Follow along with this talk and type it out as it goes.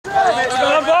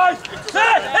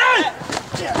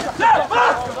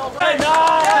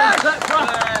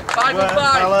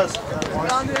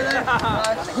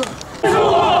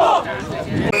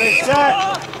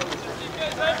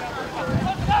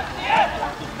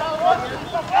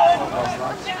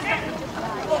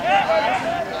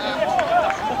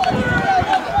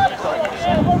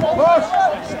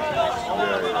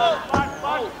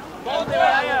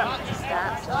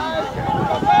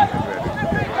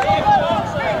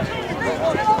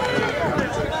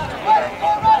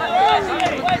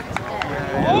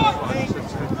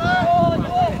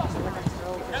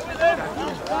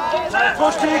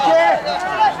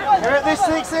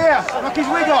Knock his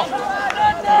wig off.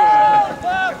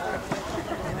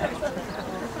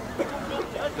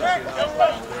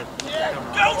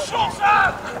 Go, Shorter!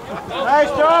 Nice,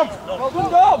 Dom. Well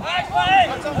done, Dom.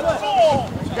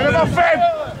 Get him off him.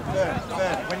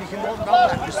 When you can walk down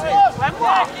that, just say.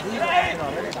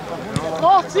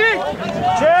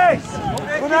 Chase!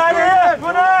 Run out here!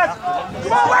 Run out!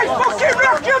 Come on, wait, fucking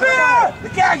rock him here! You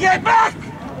can't get back!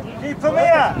 Keep him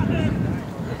here!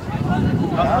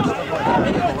 Come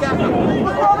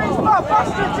on, these fat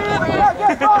bastards here! We can't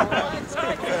get back!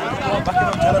 Back it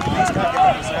up, tell him these can't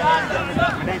get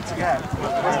back. We need to get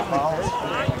balls.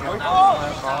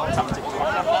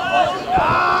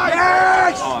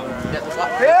 Yes!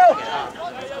 Phil!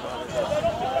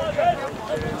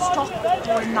 Stop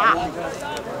doing that.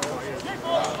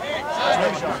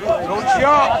 Good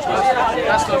shot!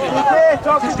 Okay,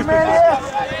 talk to me here!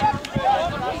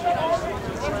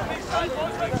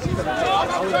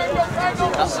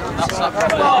 That's that.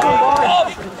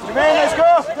 Jermaine, let's go!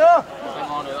 Go!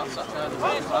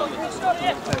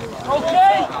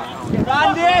 Okay!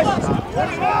 Randy!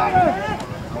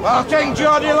 Well done,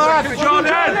 Jordan, lad!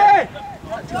 Jordan!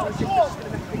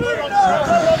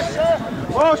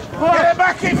 Push! Get it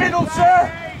back in middle, sir!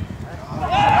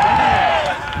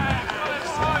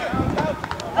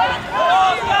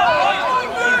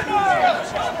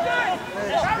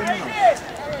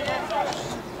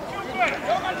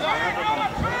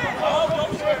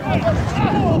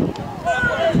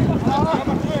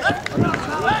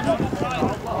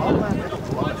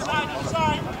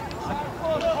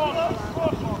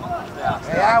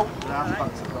 Hey, out!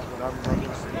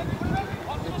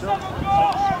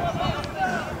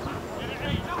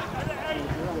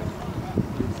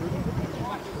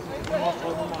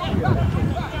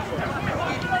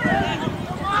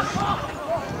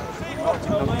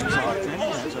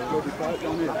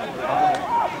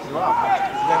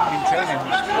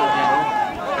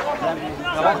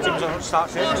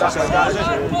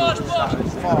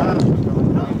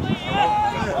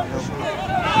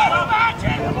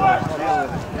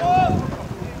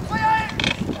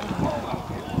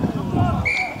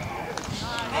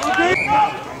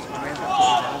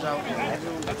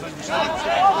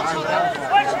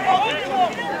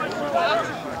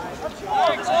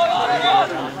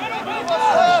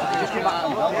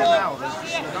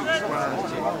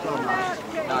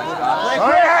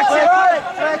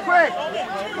 Quick!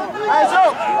 Eyes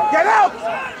up! Get out!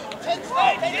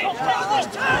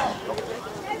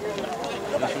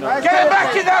 Get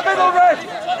back in that middle red!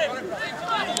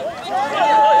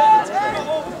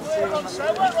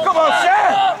 Come on, sir!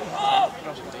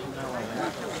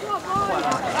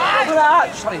 Look at that!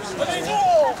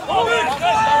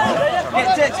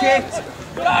 Get it, kid!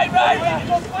 Right!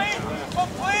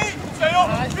 Complete! Stay up!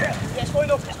 It's going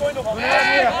up!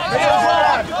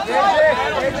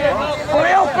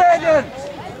 Hurry up, Aiden!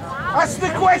 That's the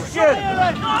question!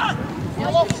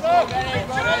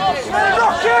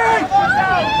 Rocky!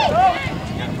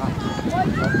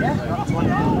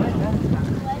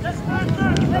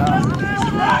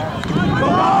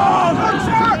 Come on!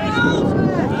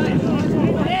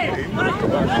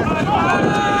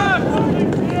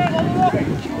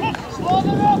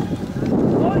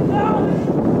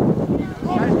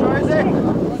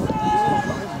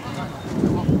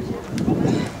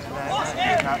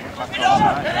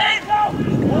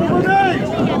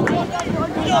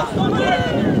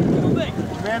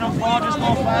 Man on board, just go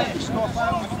fast,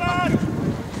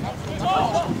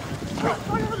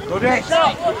 Good hit!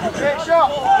 Great shot!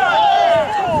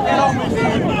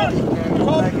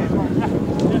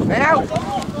 Stay out!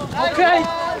 Okay!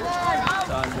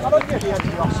 I don't get the edge of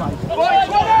the offside.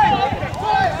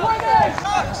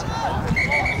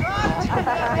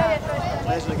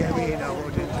 Where's the game here now?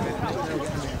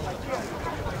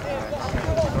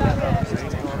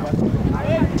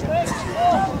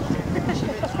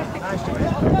 Nice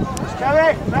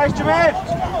Jermaine. Nice Jermaine.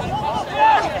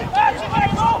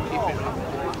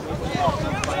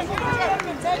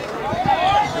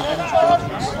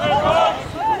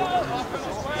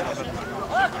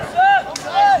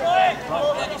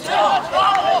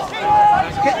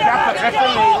 Get gap at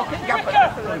referee. Look at gap at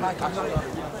referee.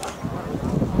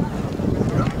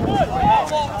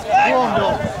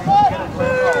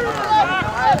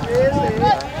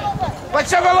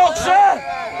 Let's have a look, sir.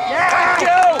 Yeah. Thank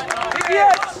you.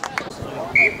 Idiots.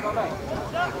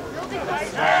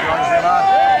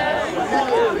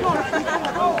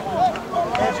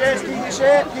 Keep your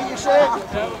shape,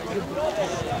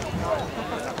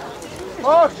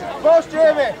 Push,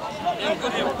 Jamie.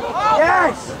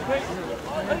 Yes.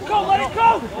 it go, let it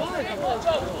go!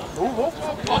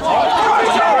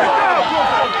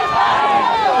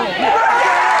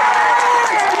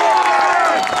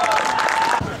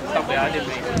 Stop behind him,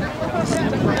 mate.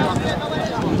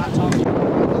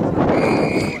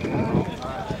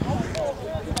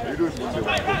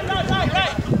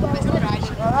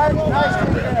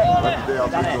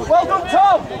 Well done,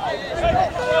 Tom!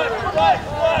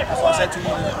 That's what I said to you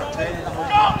in the training.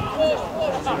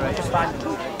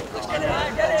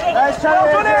 Nice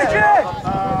challenge, well done, AJ!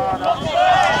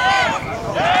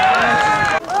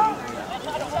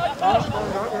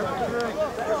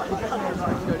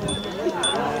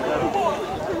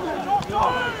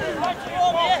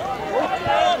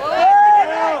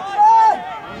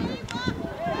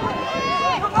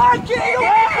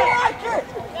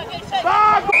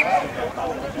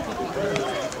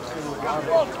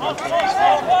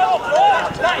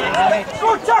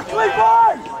 Good tackling,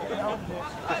 boys!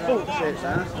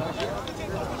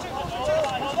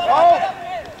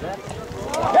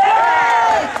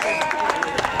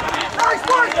 Nice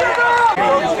one, Jimmy!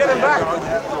 Get him back.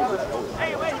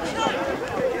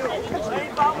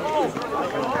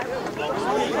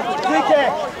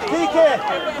 DK!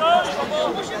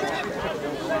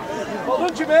 Well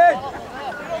done, Jimmy!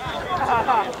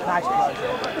 Nice play.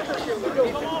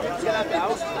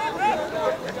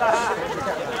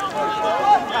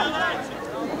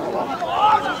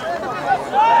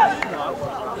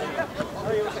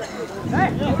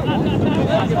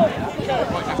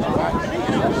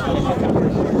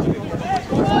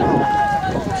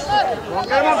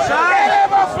 Get him offside! Get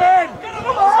him off in!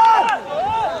 Come on!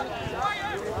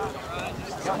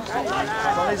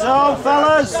 He's on his own,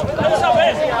 fellas!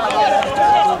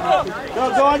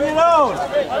 Don't go on your own!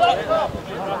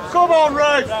 Come on,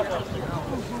 Ray!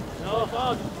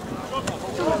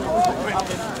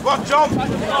 What, John?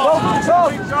 Well,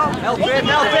 Tom! Help him,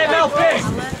 help him, help him!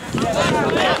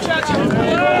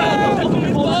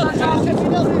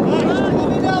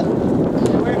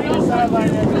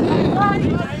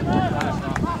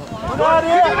 Come on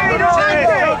here!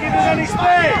 Don't give us any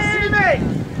space!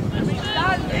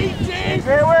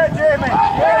 Stay away, Jamie!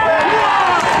 Stay away!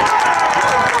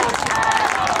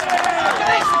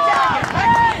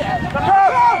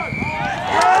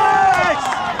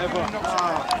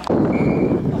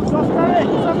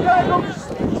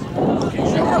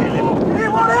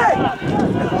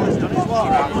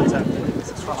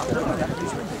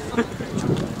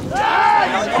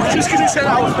 Just because he said I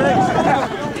was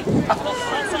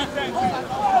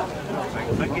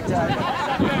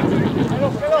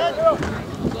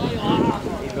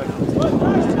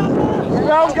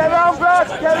Get round, Brad!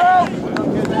 Get round!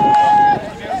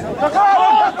 Look on!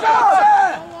 Look on!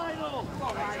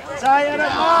 Tie in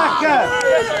at marker!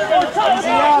 Easy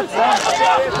yards, then.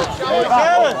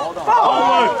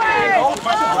 Forward!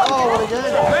 Oh, what are you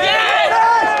doing?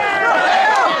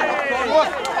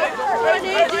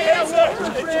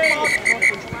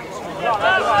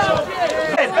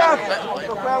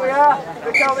 Look where we are.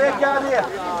 Pick out the head guard here.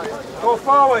 Go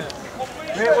forward.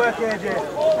 Great work, AJ.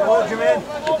 Hold him in.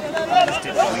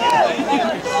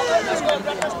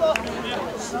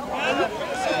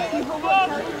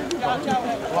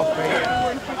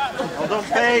 Well done,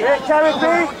 Pete. Great carry,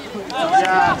 Pete.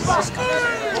 Yes.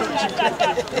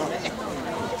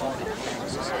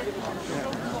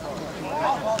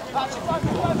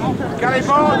 Carry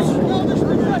boards.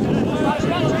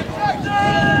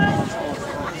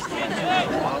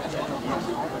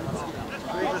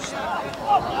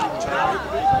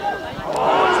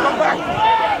 Come back.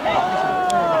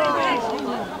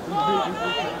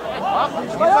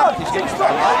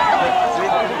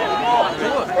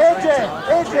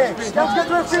 AJ, let's get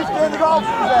to a 50 in the goal.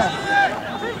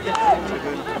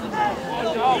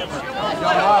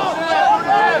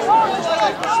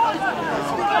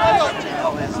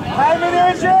 Time in,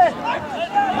 AJ.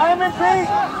 Time in, Pete.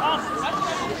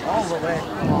 All the way.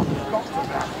 Got to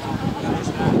that.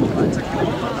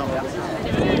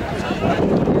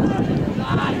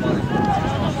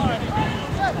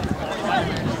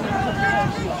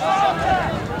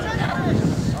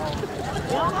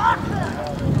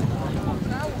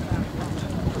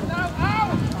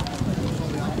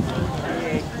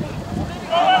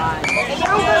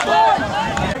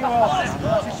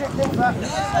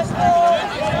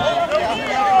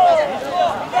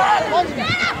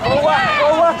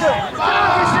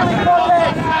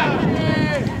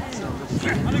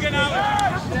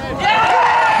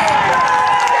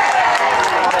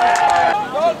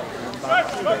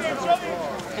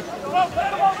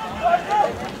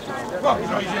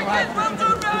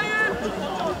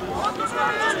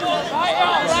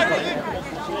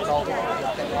 You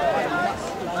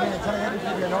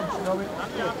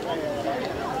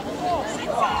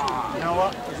know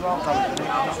what? As well, David,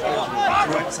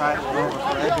 too excited over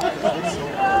for everything.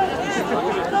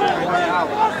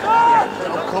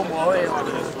 Come away,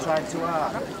 try too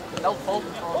hard. Helpful.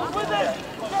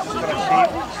 Just got to keep,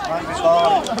 like before.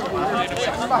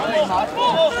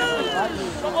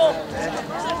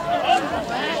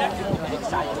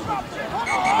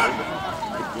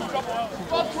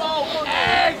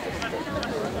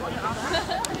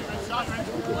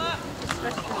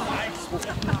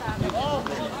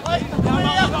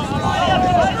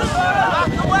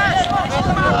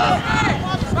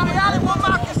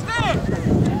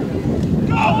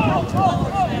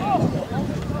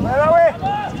 Where are we?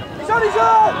 He's on his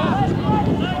own!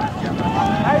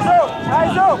 Eyes up!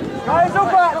 Eyes up! Eyes up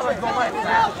back!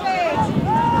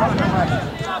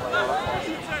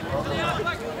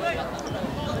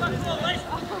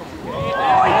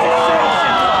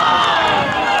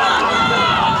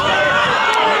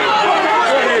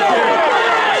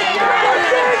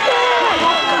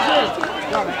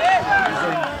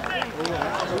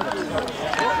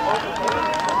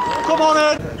 Come on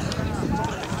in!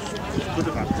 Good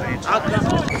advantage.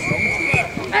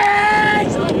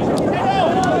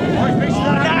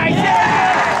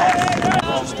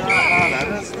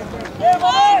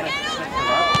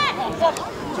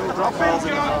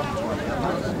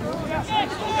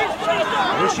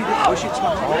 I wish he'd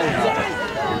smack all in that.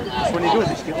 When he does,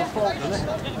 it's getting fault, doesn't it?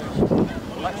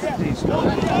 Like 15 still.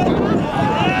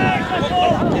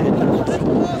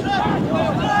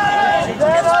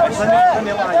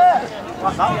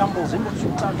 Like that, he ambles in, but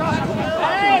sometimes he's coming.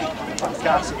 That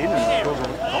carts it in and it goes over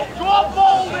the top. Go on,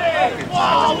 Baldy!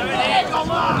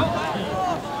 Come on!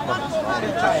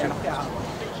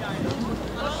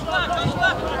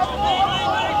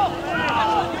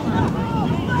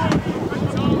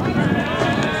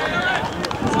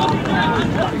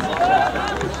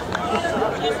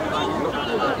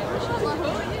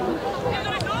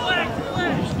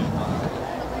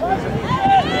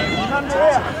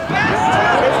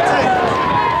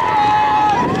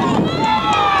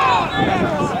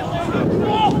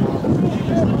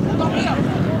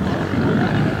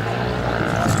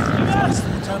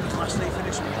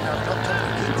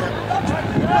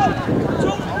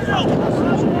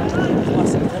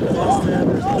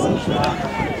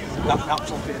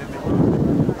 That's up here a bit.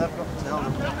 They've got to tell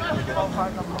them.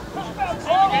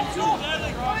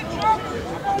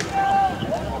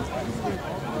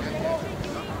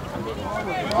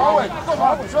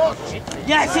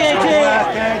 Yes, AJ!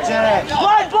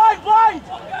 Blind, blind, blind!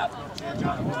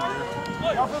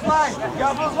 Get off his line! Get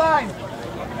off his line!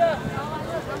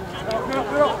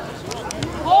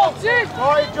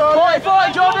 Forty,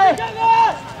 Johnny!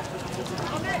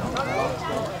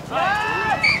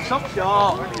 Top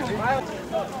shot!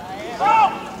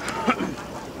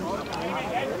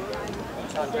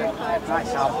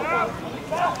 Nice out.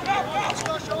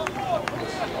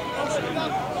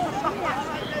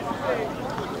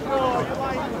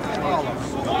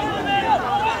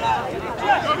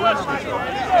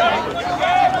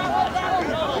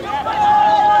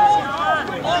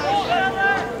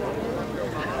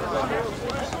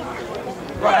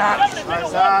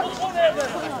 Nice out.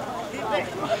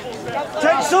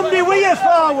 Take somebody with you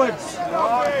forwards.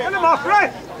 Get them off,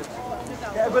 right?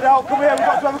 Get a good outcome here. We've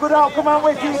got to have a good outcome, haven't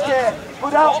we, TK?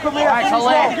 Good outcome here. Right,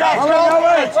 Ollie. Get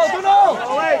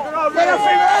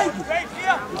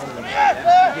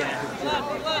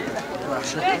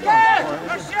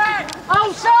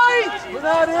Outside! Good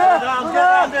idea. Get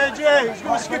down there, Jay. He's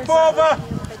going to skip over.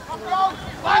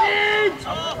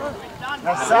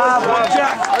 That's Sam.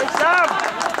 It's Sam.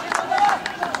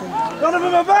 None of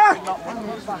them are back.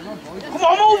 Come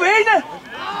on, move in!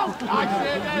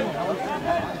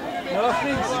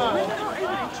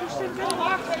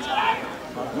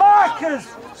 Marcus,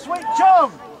 switch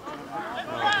on.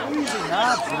 Easy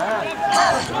lads, man.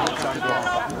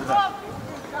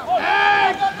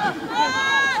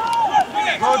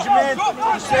 Go, Jermaine.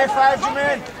 You stay 5,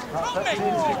 Jermaine. That's 13 is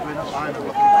going up line. I'm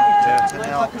looking back to the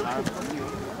help.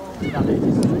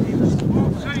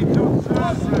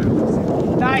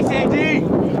 Nice, AD!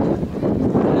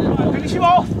 Finish him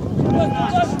off!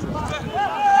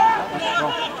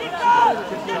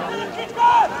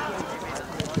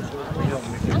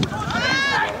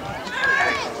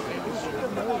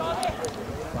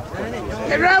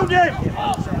 Get round him!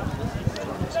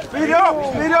 Speed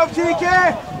up, TK!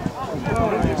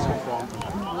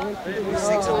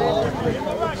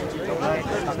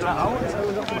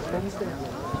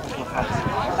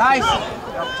 Nice!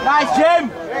 Nice, Jim!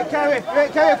 Great carry,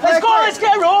 Let's go, let's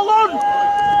get a roll on!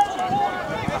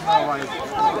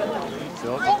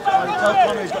 Tell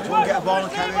Connor he's got to go and get a ball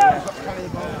and carry it. He's got to carry the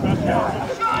ball.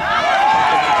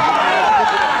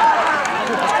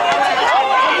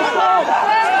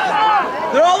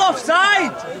 They're all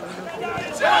offside!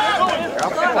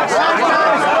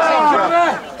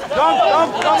 Come,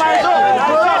 hands up!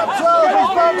 12, his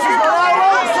bounces,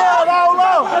 how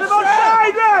low? Everybody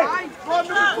side, mate!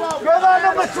 Go there,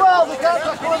 number 12, we can't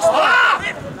tackle him over.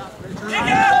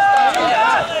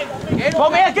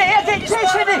 Come here, get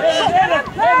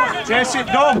chase it!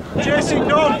 Chase it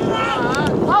done!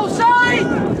 Outside!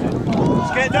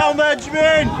 Let's get down there,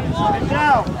 Jermaine! Get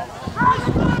down!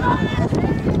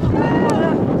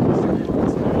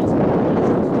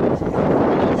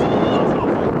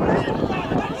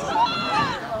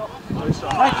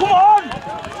 Hey, come on!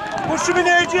 Push him in,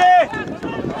 AJ!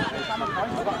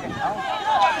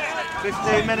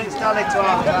 15 minutes, Danny, to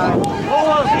half time.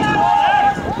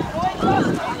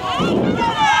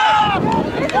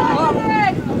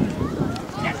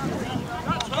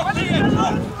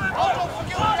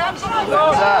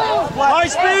 High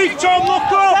speed, Tom,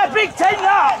 look up! That big 10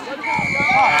 now!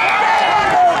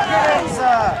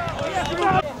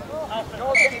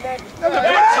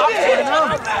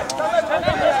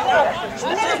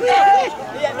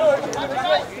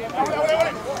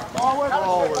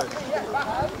 Forward.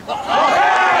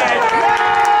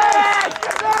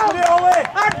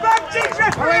 Advantage,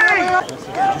 referee!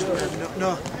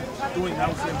 No, do it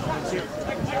now for him.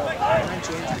 Try and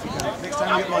change it if you can. Next time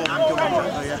you get more, do it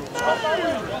like that,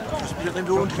 Just let them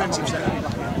do on defensive side.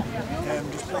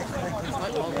 Just play.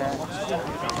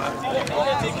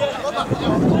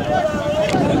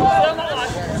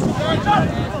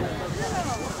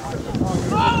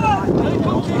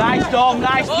 Nice, Dom,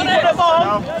 nice. Keep the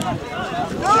ball.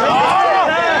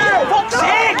 Fuck's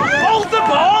sake! Hold the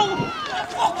ball!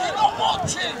 Fucking not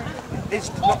watching! It's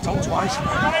knocked out twice.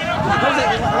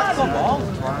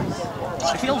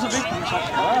 It feels a bit.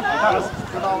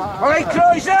 Alright,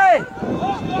 Crazy!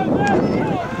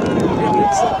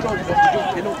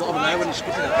 They don't go over there when he's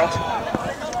skipping across.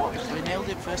 We nailed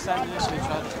it first time, so we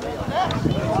tried to play.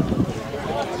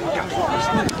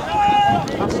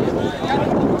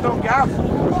 Don't gaff.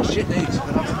 Shit needs.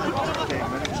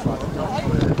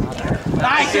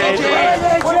 Nice, AJ!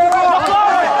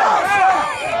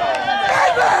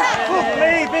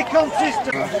 Be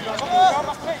consistent.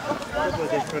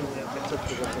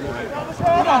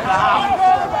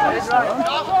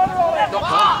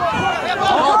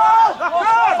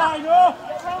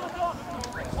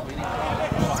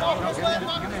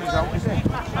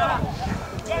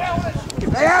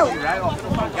 Stay out!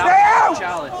 Stay out!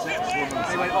 Charlie,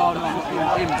 he went, oh no,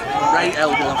 him, right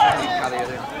elbow and fucking carry it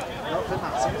in.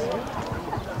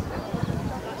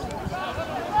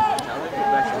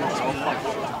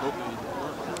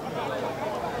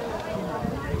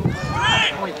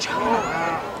 Wait,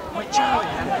 Charlie.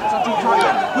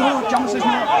 No, John's is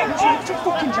not. It's a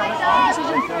fucking John's.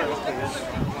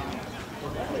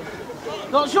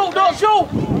 Don't shoot, don't shoot!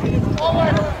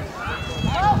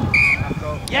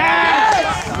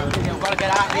 Yes! You've got to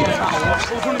get out here.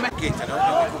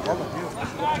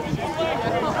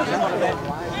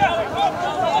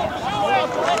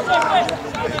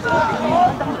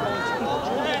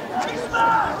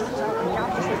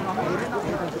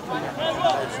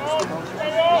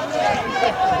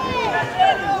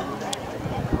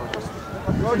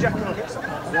 Go, Jack.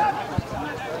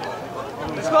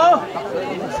 Let's go!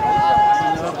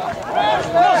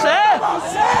 What's it?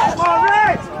 Come on,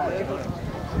 Red!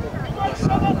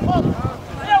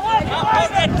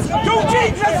 Go,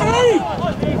 James, referee!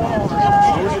 Get him off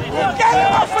it! Get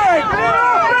him off it! Come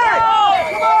on!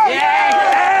 Yeah!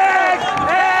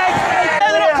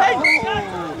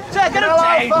 Take it up,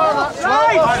 James!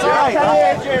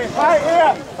 Right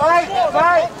here!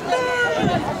 Fight!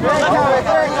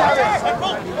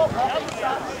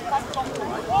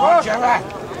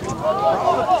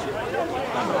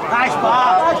 Nice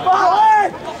ball! Nice ball!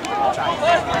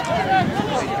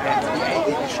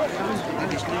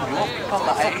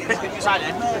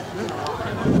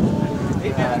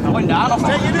 I went down off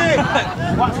Take it in!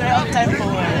 Watch it up tempo.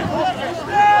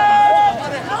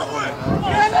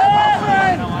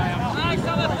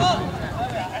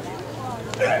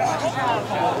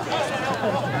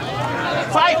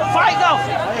 Fight now!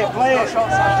 Play it!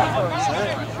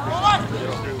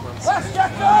 Let's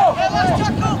Jacko!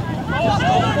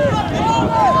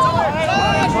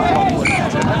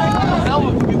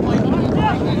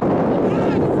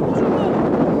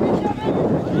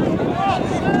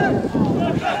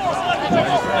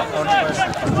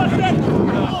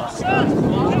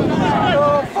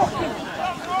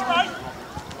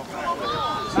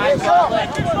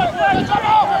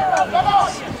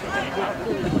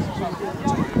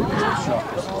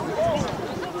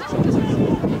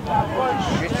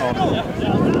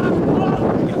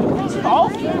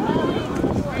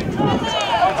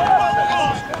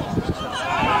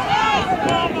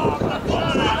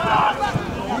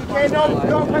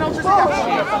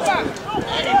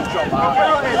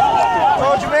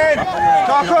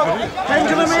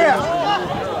 Pendulum here!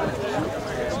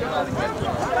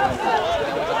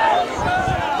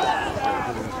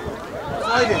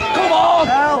 Come on!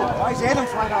 Hell! Why is Aidan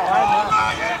flying out?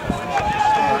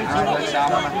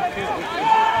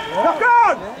 Look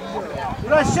on!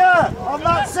 Pressure on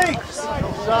that 6!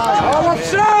 All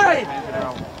offside!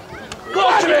 Go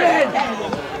on, Jimmy!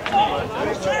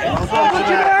 Go on,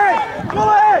 Jimmy! Go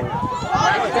ahead!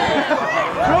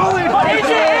 Roll it!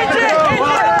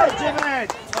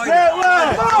 Great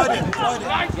work!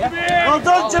 Well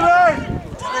done, Jimmy!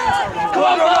 Come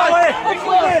on, Rory!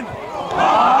 Come in!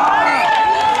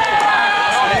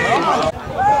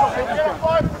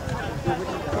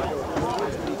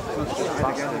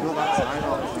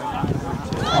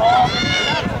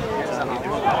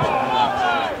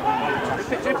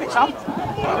 Rip it, Sam.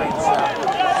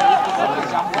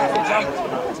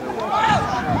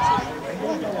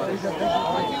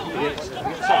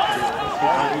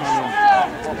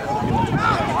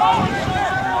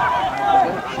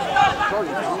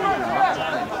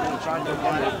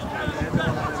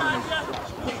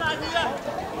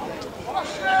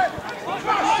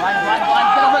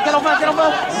 Get over!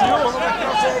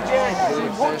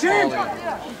 Watch him!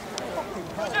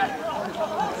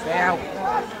 Foul.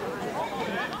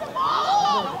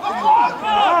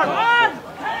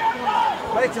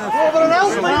 Over an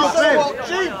announcement,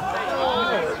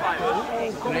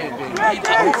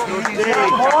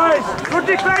 boys! Good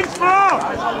defence, Moor!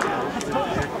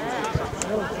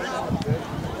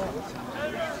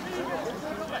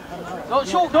 Don't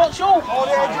shoot!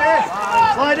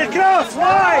 Slide across,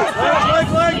 slide!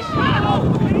 Leg!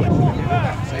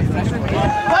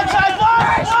 One side,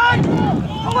 one!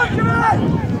 Come on, come on!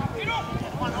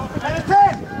 And a 10!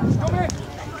 Come in!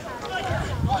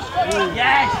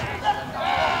 Yes!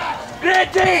 Great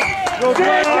team! Good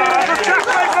Great team!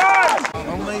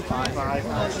 Only 5.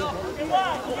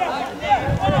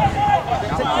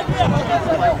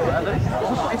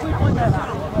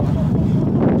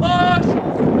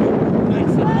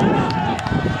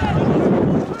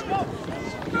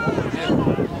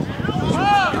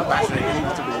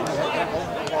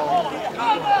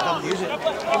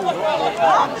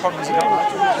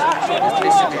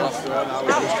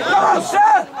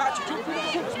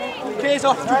 TK's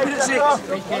off, 2 minutes 6.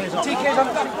 TK's on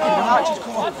the matches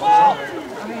come off.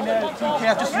 I mean, TK,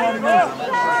 I've just thrown him in.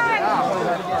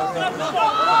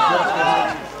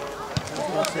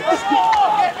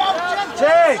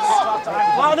 Chase!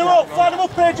 Flatten him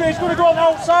up, AJ. He's going to go on the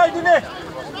outside, isn't he?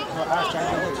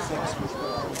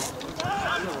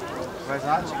 Where's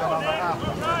Archie gone on that half?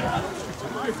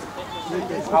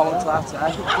 How long's left, eh?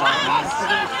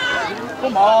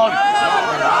 Come on!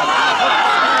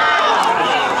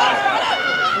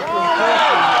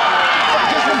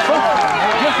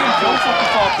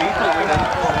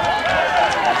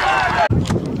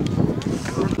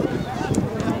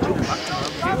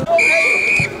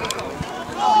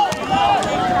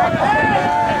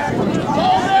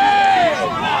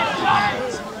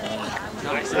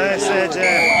 Nice, AJ.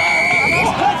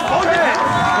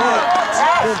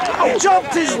 He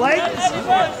chopped his legs.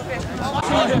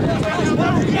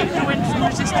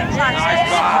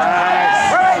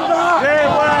 Great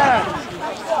work.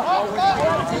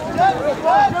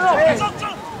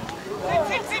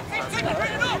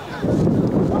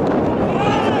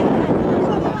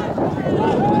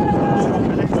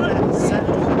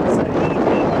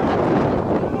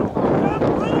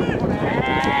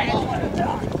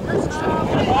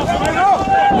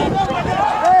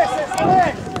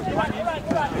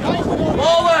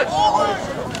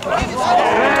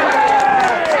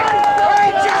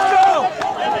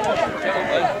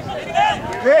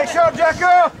 Great shot,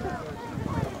 Jacko!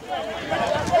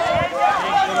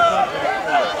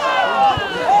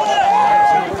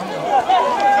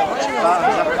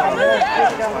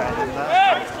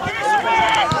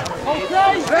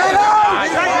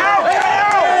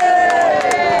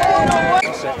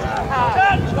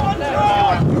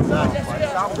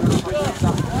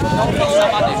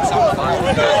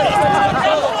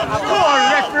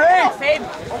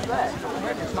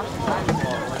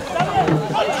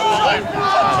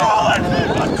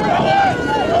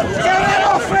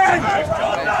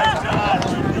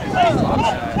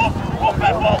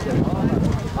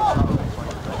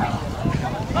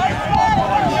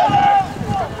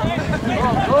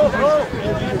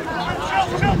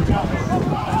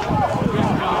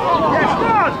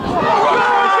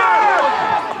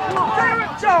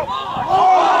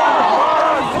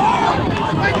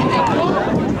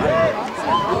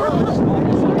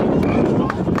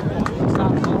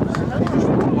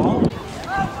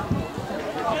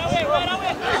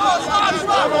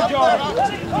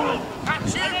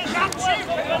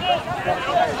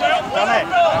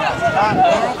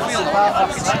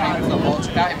 What's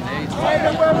got him needs?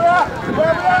 Where we're at?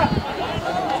 Where we're at?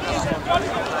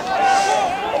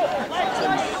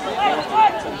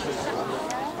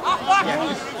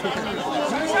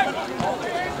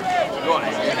 Go on,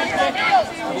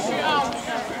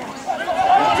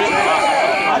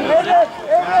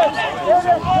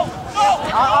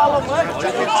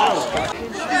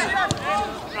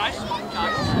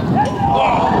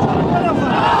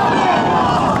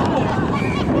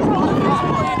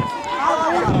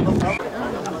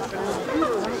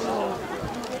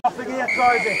 Nothing here,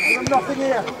 Cody. Nothing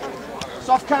here.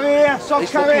 Soft carry here. Soft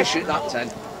he's carry. fucking shit, that 10.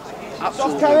 Soft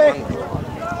Absolutely. carry.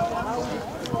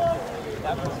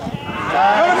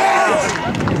 Yes!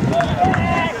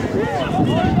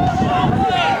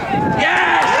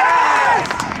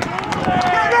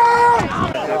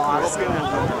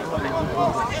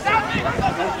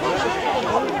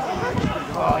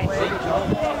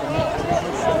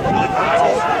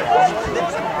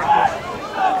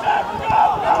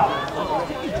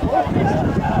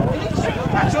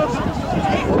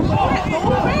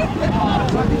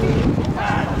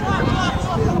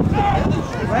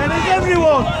 Where is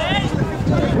everyone?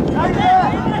 Right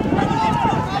there.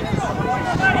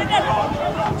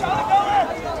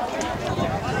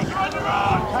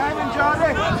 Time and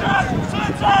Jordan.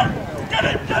 Get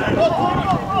it!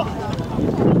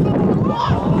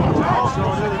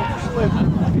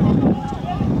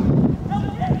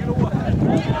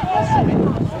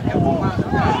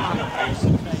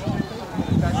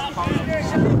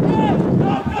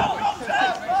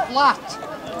 Flat.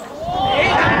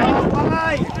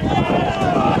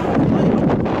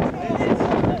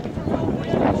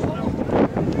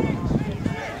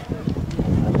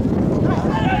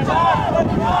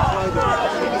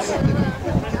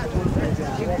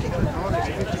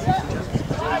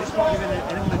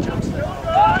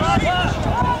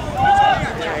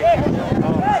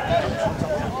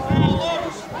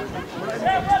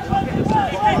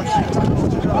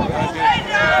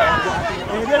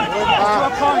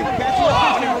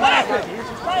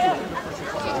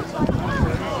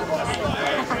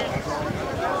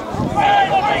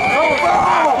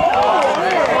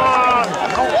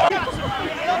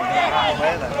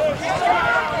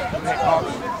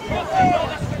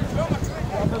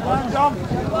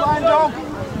 Blind on.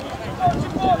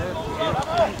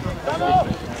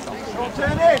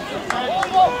 Turn in.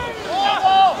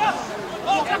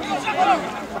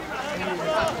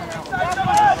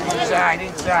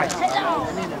 Inside.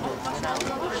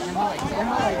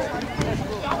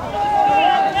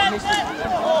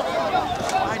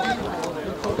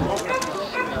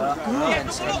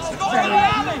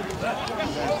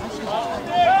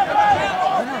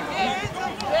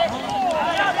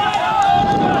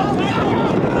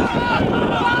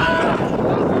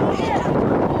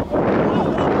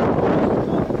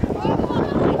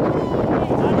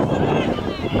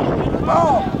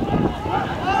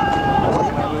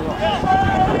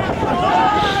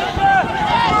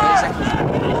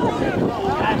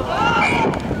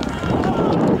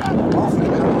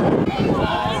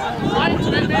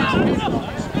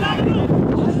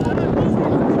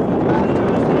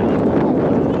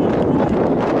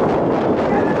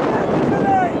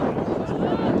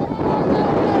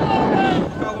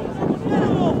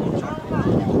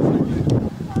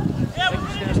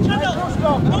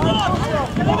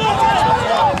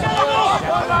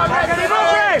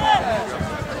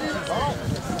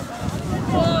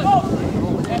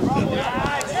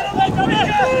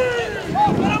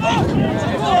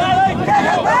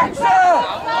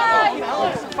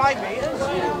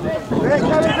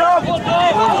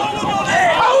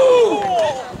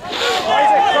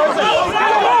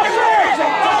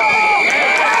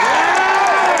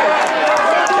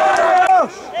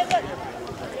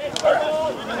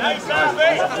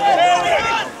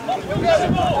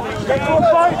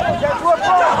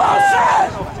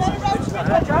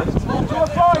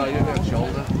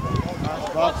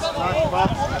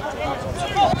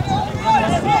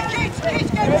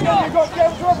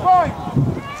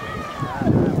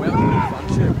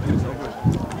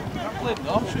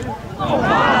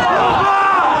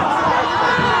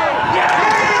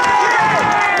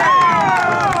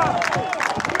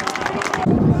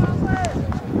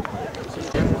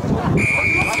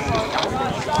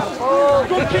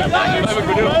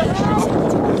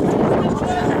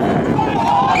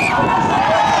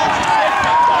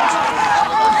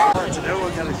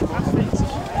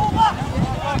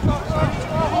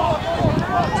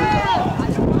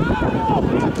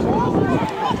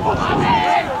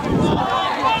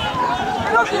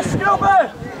 Skirlaugh!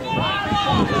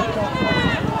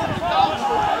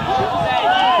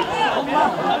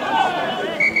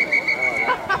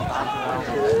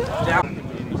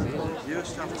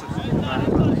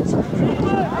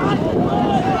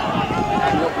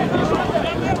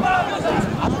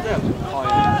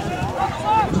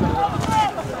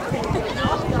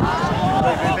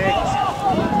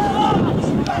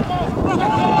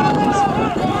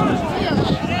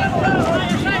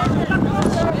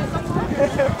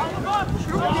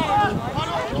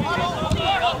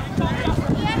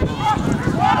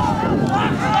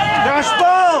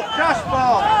 Smash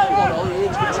ball!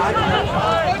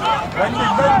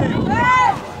 Bending!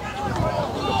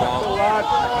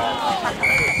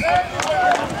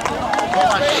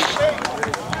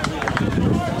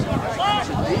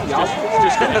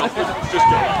 Just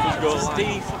go.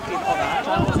 Steve fucking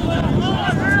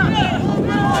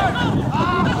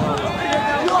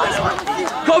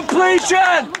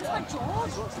completion!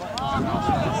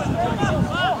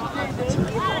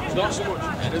 It's not so much.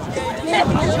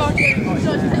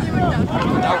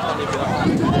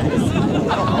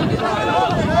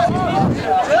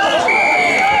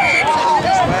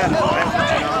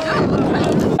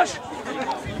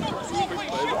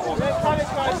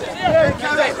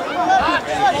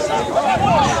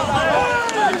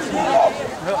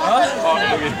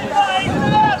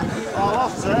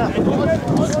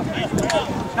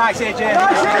 Nice AJ!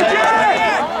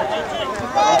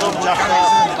 Well done,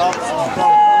 Japanese and Bobs.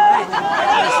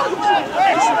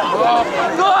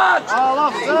 Good! All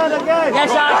offside again!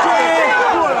 Yes, Archie!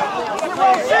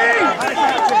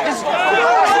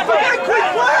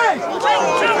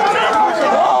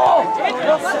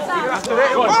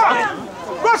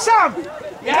 Go Sam!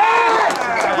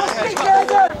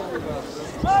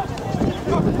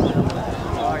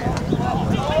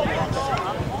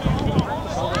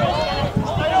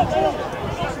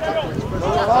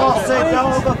 Oh, Sid,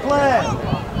 don't overplay!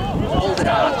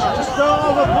 Just don't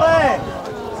overplay!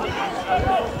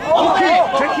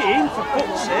 Take it in for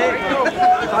fuck's sake!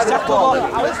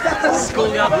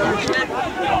 Skirlaugh.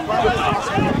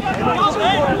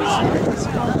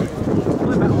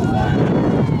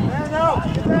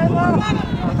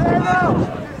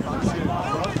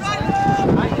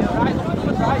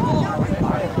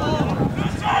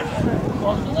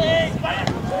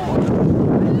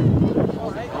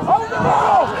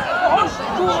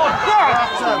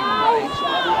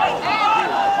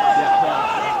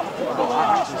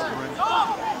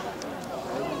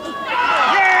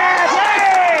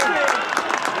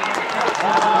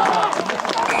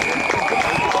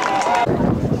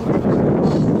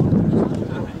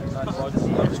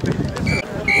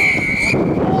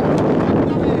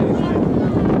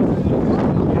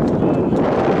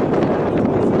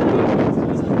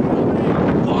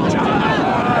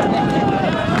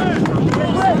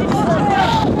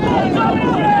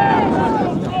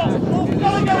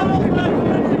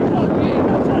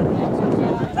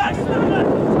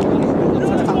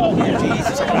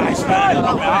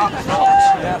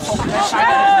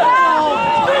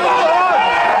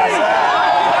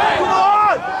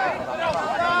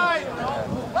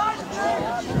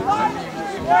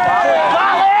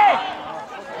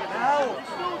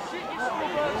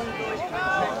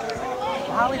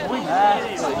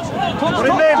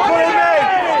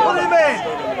 Put him in!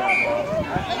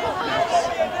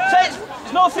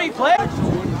 There's no free play.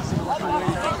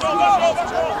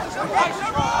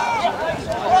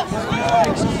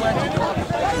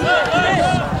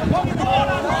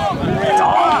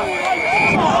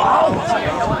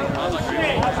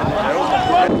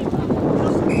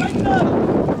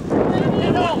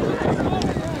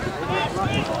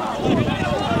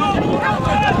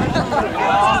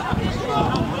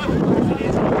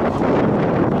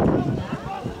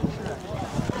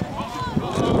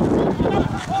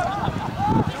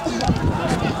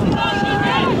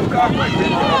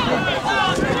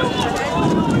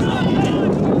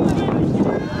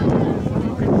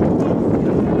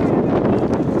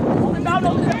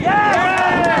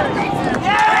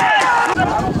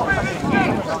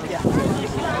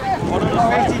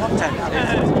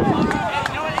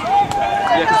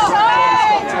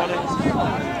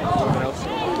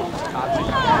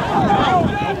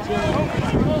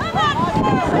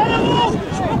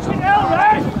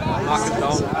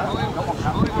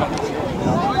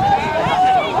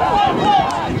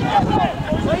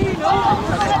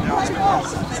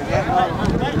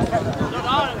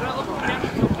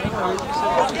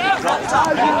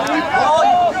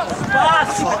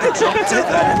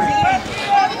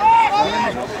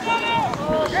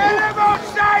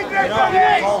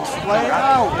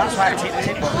 That's why I take the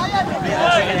tip.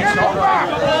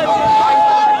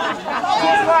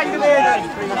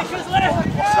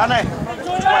 Stanley.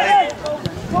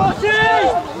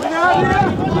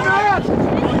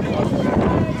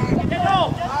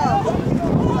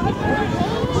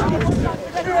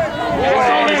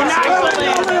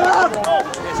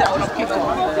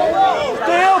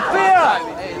 Stay up here!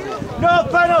 No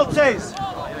penalties!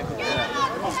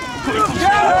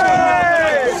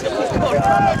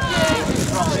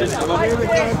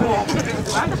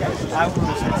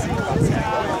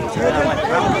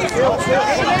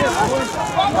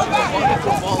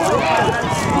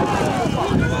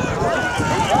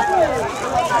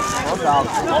 No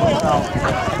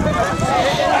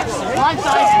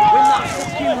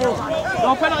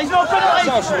penalties, no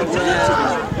penalties!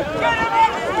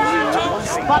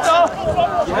 Pato!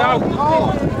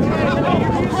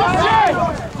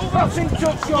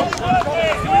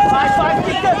 Five,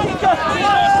 kicker!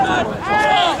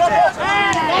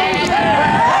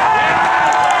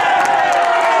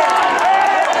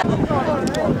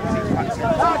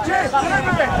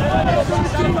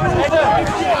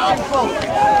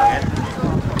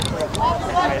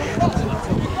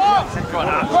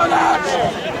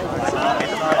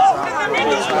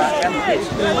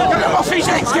 Get him off his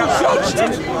head, you judged!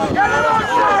 Get him off!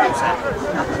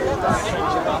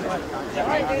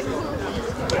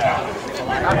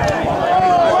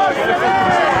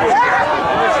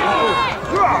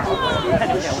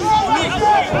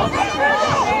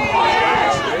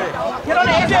 Get on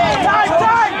it,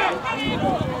 time!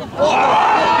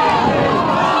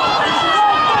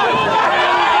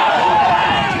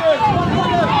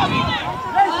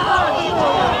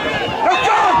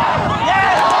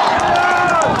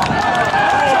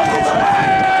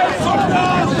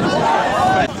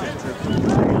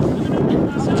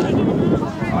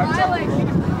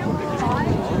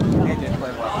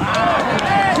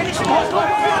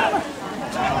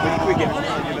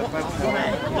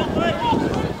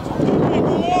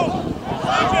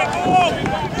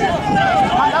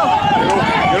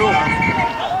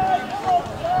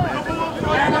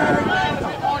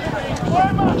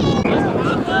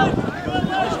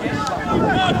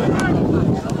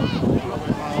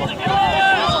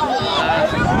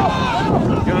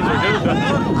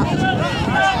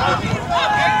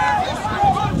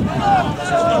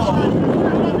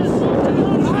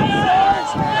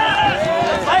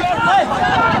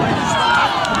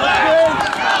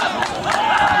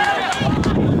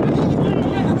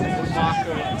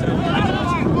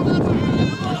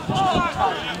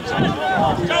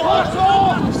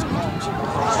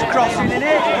 Crossing in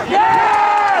it.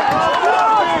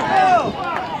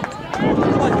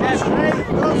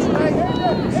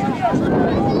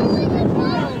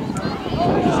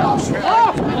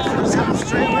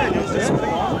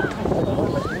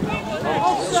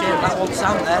 Shit, that won't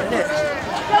sound there, did it?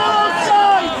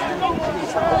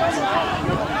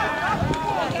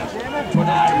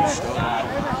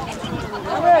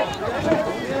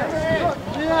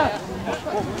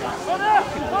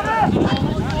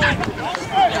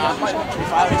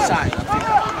 If I was signed, I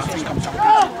think I'm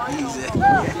championship. Easy.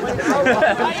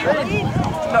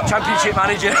 Not championship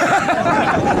manager.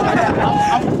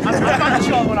 I'm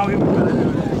sure when I was.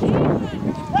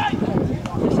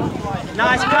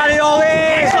 Nice carry,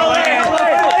 Ollie!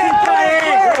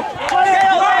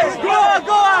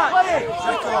 Go on!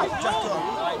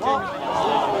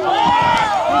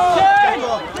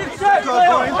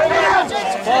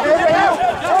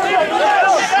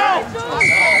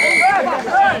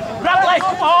 Bradley,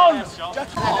 come on!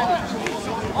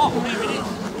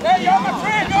 Hey, you're my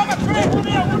friend! Come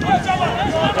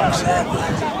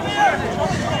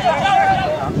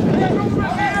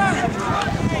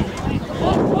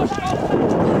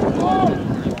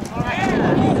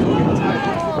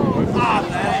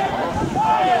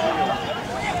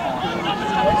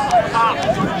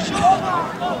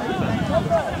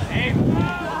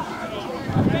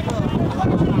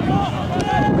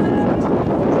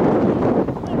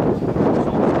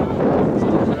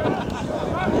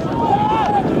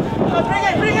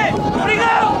here, Bring it!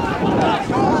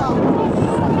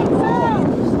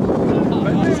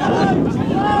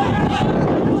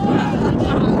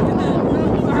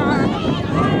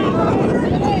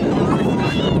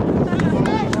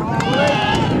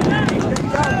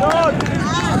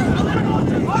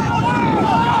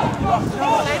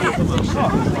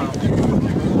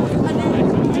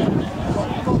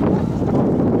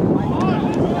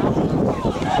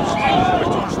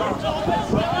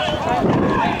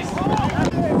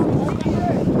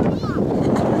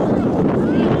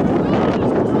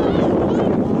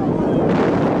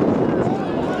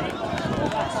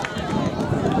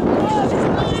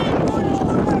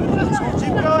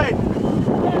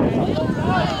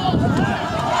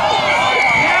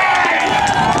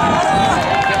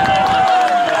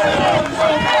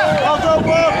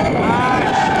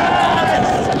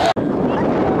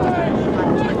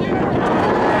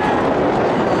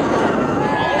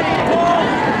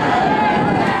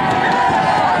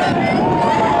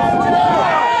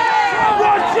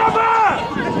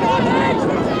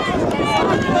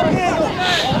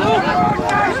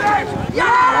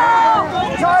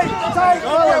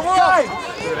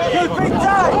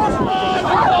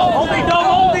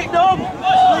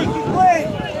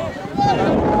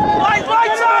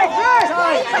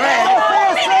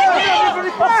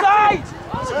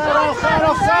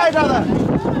 Hey, brother. Get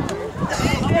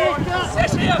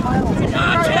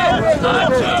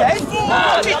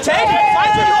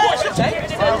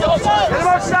him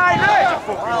outside, mate.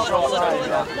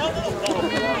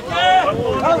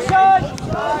 Outside.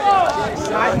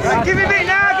 Give him it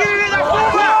now, give him it that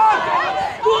corner.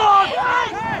 Go on.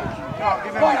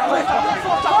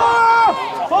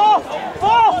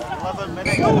 Four. 11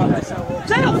 minutes.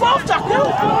 Take out fourth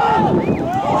tackle.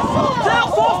 Take out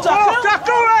fourth tackle.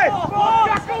 Tackle, Ray.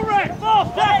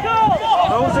 Fourth tackle.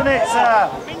 Losing it, sir.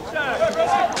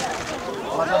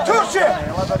 Touch it.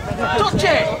 11 minutes. Touch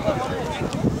it.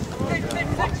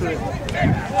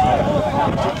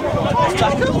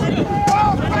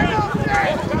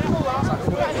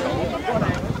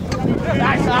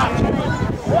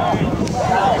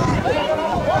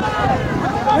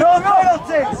 No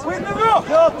penalties! Win the rook!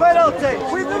 No penalties!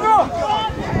 Win the rook!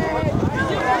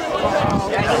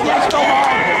 Yes, come on.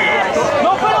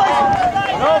 No penalties.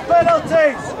 No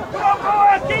penalties! Come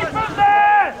on, keep from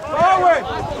there! Forward!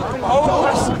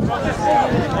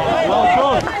 Well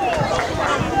done!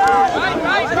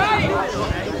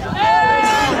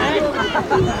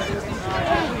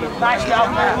 Nice job,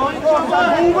 man.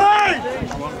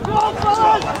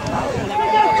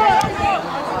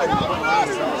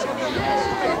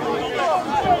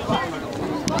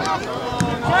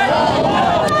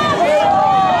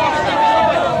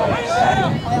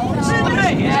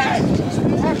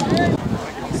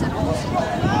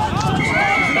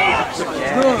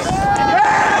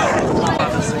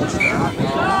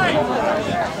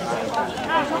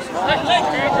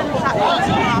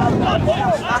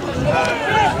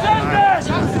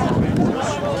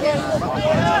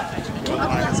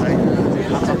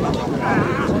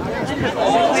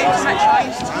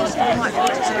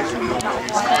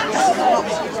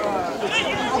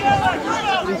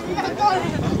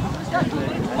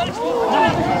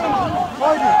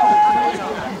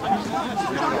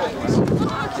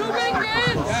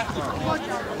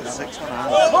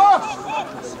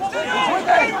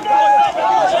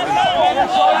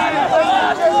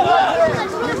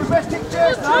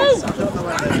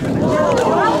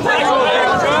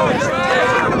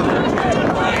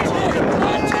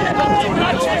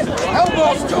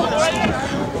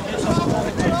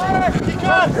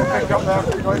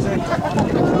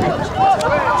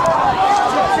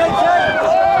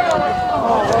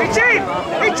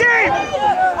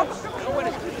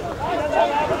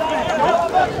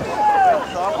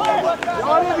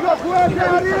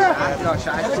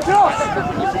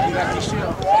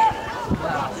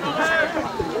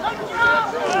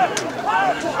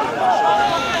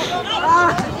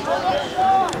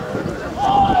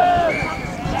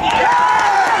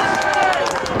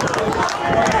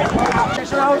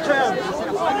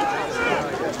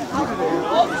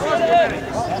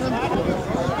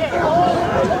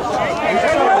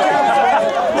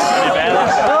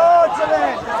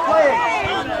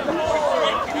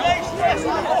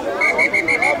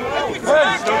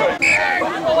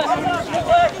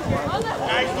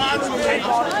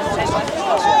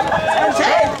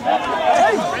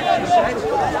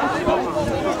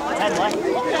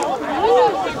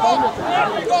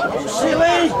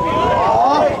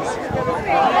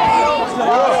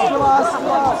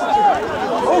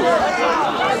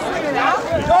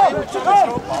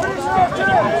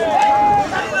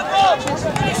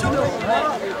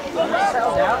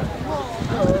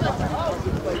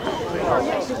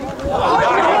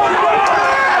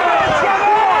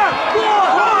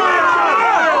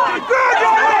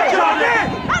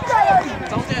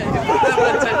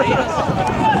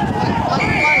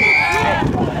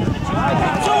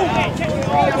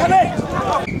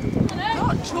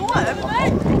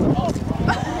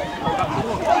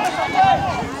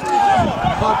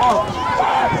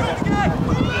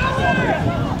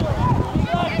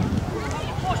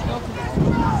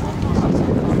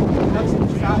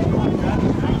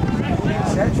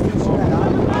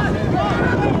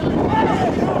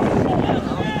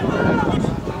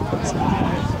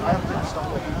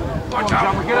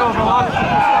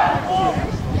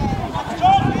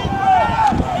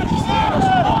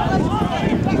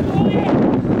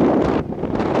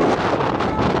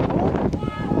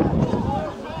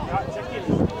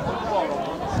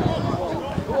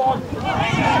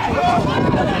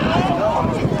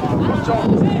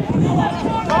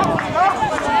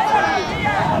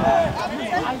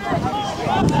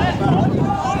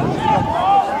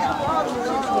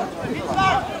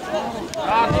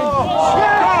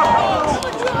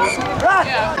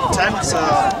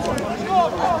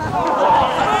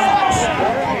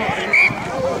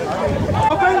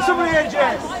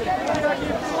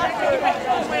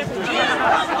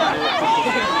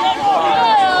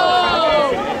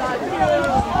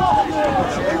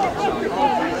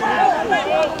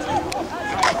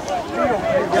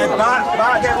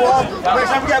 get one. Next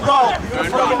time we get a ball.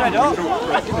 Next time we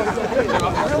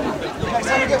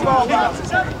get a ball, man.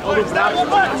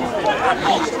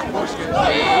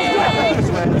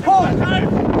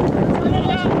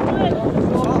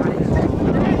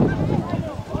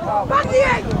 Back the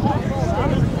egg!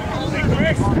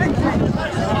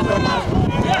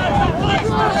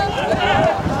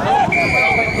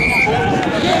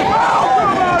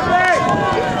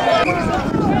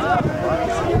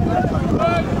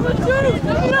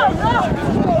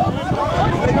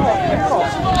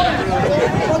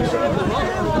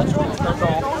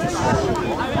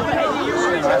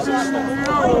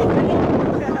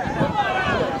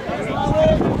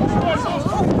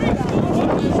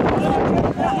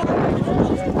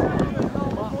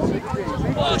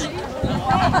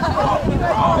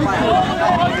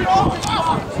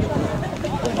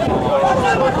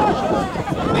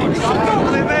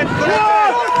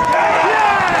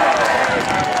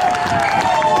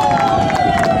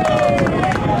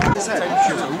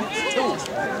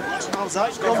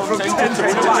 It's gone from 10 to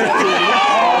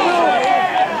 15.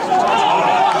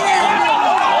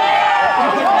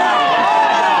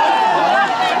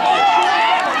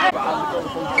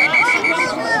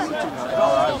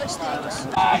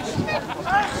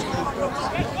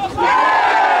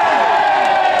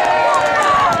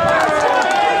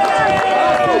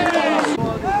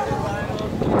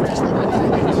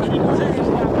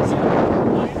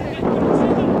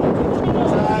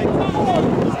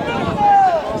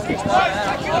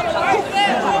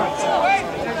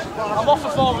 I'm off for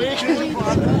 4 weeks.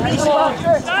 Take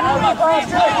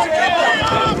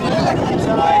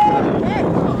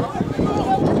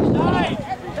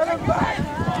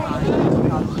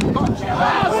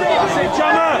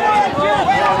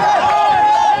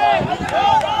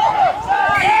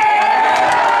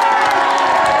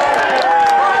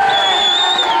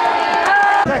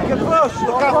a push,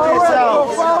 look after yourself.